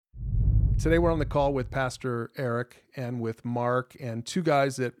Today we're on the call with Pastor Eric and with Mark, and two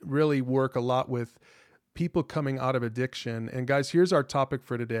guys that really work a lot with people coming out of addiction. And guys, here's our topic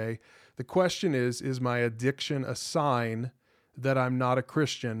for today. The question is my addiction a sign that I'm not a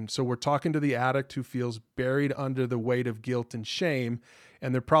Christian? So we're talking to the addict who feels buried under the weight of guilt and shame,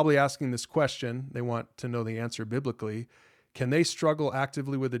 and they're probably asking this question. They want to know the answer biblically. Can they struggle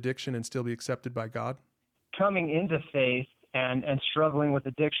actively with addiction and still be accepted by God? Coming into faith and struggling with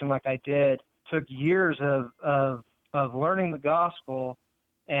addiction like I did took years of learning the gospel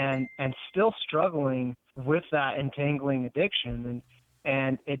and still struggling with that entangling addiction.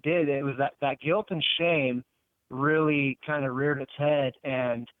 And it was that guilt and shame really kind of reared its head,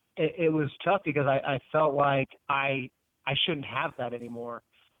 and it was tough because I felt like I shouldn't have that anymore.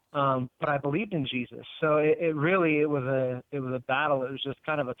 But I believed in Jesus. So it was a battle. It was just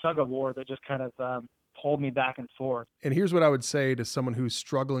kind of a tug of war that just kind of pulled me back and forth. And here's what I would say to someone who's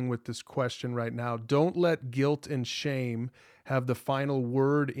struggling with this question right now. Don't let guilt and shame have the final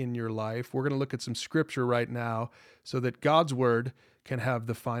word in your life. We're going to look at some scripture right now so that God's word can have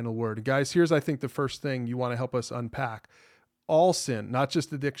the final word. Guys, here's, I think, the first thing you want to help us unpack. All sin, not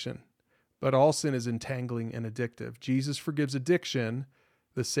just addiction, but all sin is entangling and addictive. Jesus forgives addiction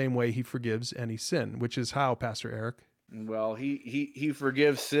the same way he forgives any sin, which is how, Pastor Eric? Well, he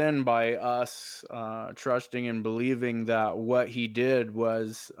forgives sin by us trusting and believing that what he did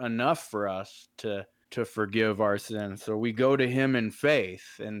was enough for us to forgive our sins. So we go to him in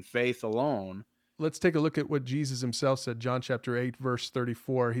faith and faith alone. Let's take a look at what Jesus himself said. John chapter 8, verse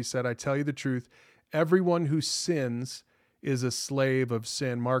 34. He said, I tell you the truth, everyone who sins is a slave of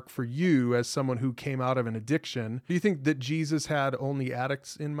sin. Mark, for you, as someone who came out of an addiction, do you think that Jesus had only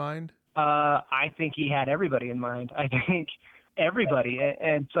addicts in mind? I think he had everybody in mind. I think everybody.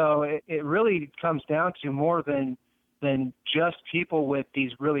 And so it really comes down to more than just people with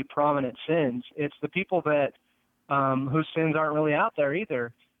these really prominent sins. It's the people that whose sins aren't really out there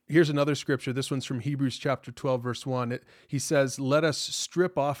either. Here's another scripture. This one's from Hebrews chapter 12, verse 1. He says, let us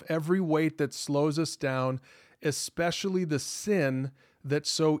strip off every weight that slows us down, especially the sin that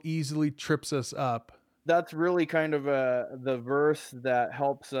so easily trips us up. That's really kind of the verse that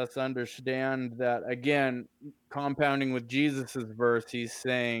helps us understand that, again, compounding with Jesus's verse, he's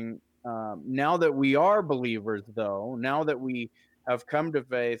saying, now that we are believers, though, now that we have come to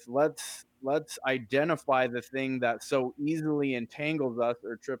faith, let's identify the thing that so easily entangles us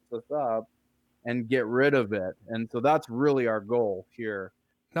or trips us up and get rid of it. And so that's really our goal here.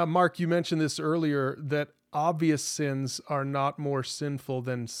 Now, Mark, you mentioned this earlier, that obvious sins are not more sinful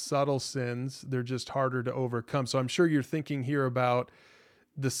than subtle sins. They're just harder to overcome. So I'm sure you're thinking here about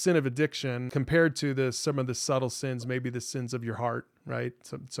the sin of addiction compared to some of the subtle sins, maybe the sins of your heart, right?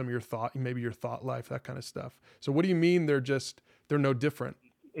 Some of your thought, maybe your thought life, that kind of stuff. So what do you mean they're no different?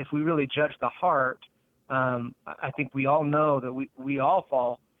 If we really judge the heart, I think we all know that we all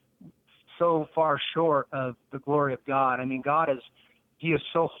fall so far short of the glory of God. I mean, He is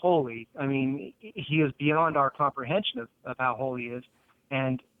so holy. I mean, he is beyond our comprehension of how holy he is.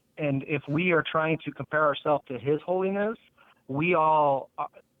 And if we are trying to compare ourselves to his holiness, we're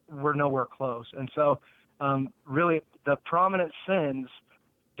nowhere close. And so really the prominent sins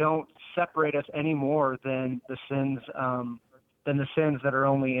don't separate us any more than the sins that are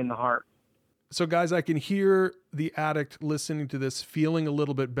only in the heart. So guys, I can hear the addict listening to this feeling a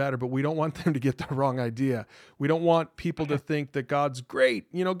little bit better, but we don't want them to get the wrong idea. We don't want people to think that God's great,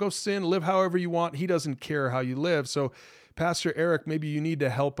 go sin, live however you want. He doesn't care how you live. So Pastor Eric, maybe you need to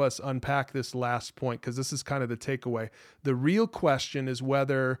help us unpack this last point, because this is kind of the takeaway. The real question is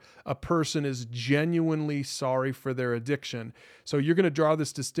whether a person is genuinely sorry for their addiction. So you're going to draw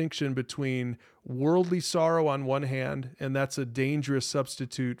this distinction between worldly sorrow on one hand, and that's a dangerous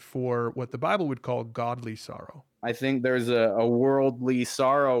substitute for what the Bible would call godly sorrow. I think there's a worldly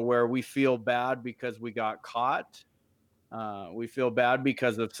sorrow where we feel bad because we got caught. We feel bad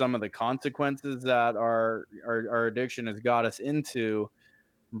because of some of the consequences that our addiction has got us into.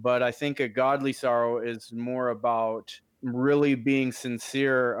 But I think a godly sorrow is more about really being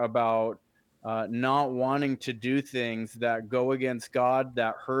sincere about not wanting to do things that go against God,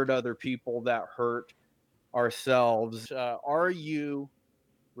 that hurt other people, that hurt ourselves. Are you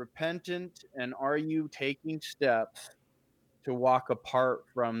repentant, and are you taking steps to walk apart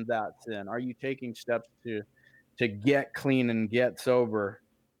from that sin? Are you taking steps to get clean and get sober?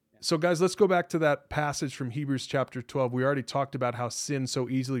 So guys, let's go back to that passage from Hebrews chapter 12. We already talked about how sin so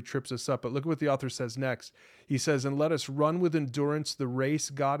easily trips us up, but look at what the author says next. He says, and let us run with endurance the race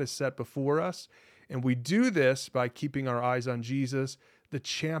God has set before us. And we do this by keeping our eyes on Jesus, the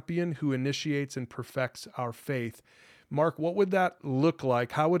champion who initiates and perfects our faith. Mark, what would that look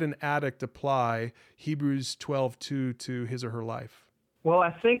like? How would an addict apply Hebrews 12:2 to his or her life? Well,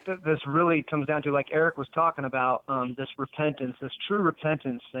 I think that this really comes down to, like Eric was talking about, this repentance, this true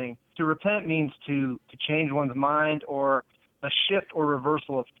repentance thing. To repent means to change one's mind, or a shift or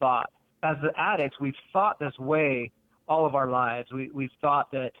reversal of thought. As the addicts, we've thought this way all of our lives. We've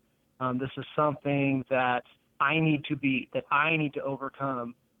thought that this is something that I need to beat, that I need to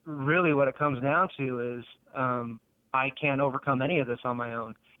overcome. Really what it comes down to is I can't overcome any of this on my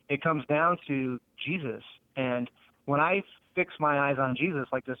own. It comes down to Jesus. And when I fix my eyes on Jesus,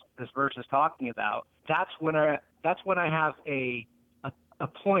 like this verse is talking about, that's when I have a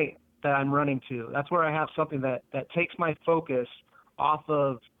point that I'm running to. That's where I have something that takes my focus off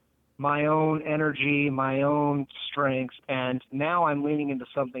of my own energy, my own strengths, and now I'm leaning into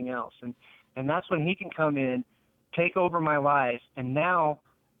something else. And that's when he can come in, take over my life, and now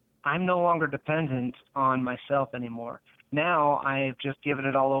I'm no longer dependent on myself anymore. Now I've just given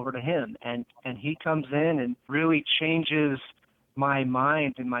it all over to him, and he comes in and really changes my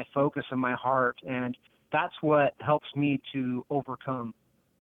mind and my focus and my heart, and that's what helps me to overcome